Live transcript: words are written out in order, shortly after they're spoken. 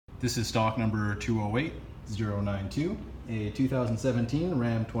This is stock number 208092, a 2017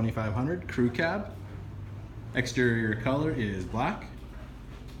 Ram 2500 crew cab. Exterior color is black.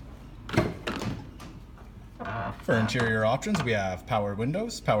 For interior options, we have power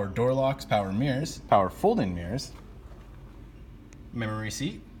windows, power door locks, power mirrors, power folding mirrors, memory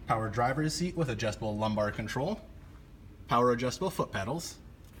seat, power driver's seat with adjustable lumbar control, power adjustable foot pedals,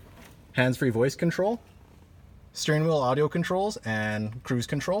 hands-free voice control, steering wheel audio controls and cruise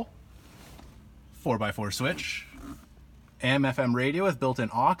control, 4x4 switch, AM/FM radio with built-in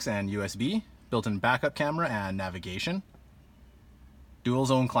aux and USB, built-in backup camera and navigation, dual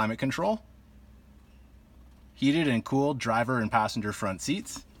zone climate control, heated and cooled driver and passenger front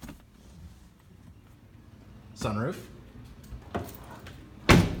seats, sunroof,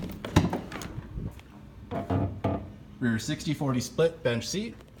 rear 60/40 split bench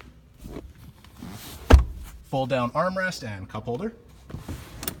seat, fold down armrest and cup holder,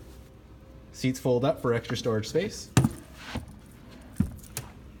 seats fold up for extra storage space,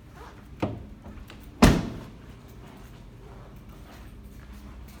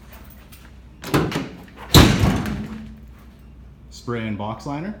 spray and box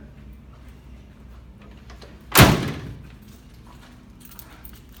liner,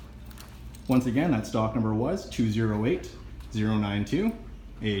 once again that stock number was 208092,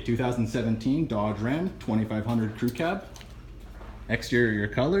 a 2017 Dodge Ram 2500 crew cab. Exterior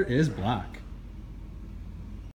color is black.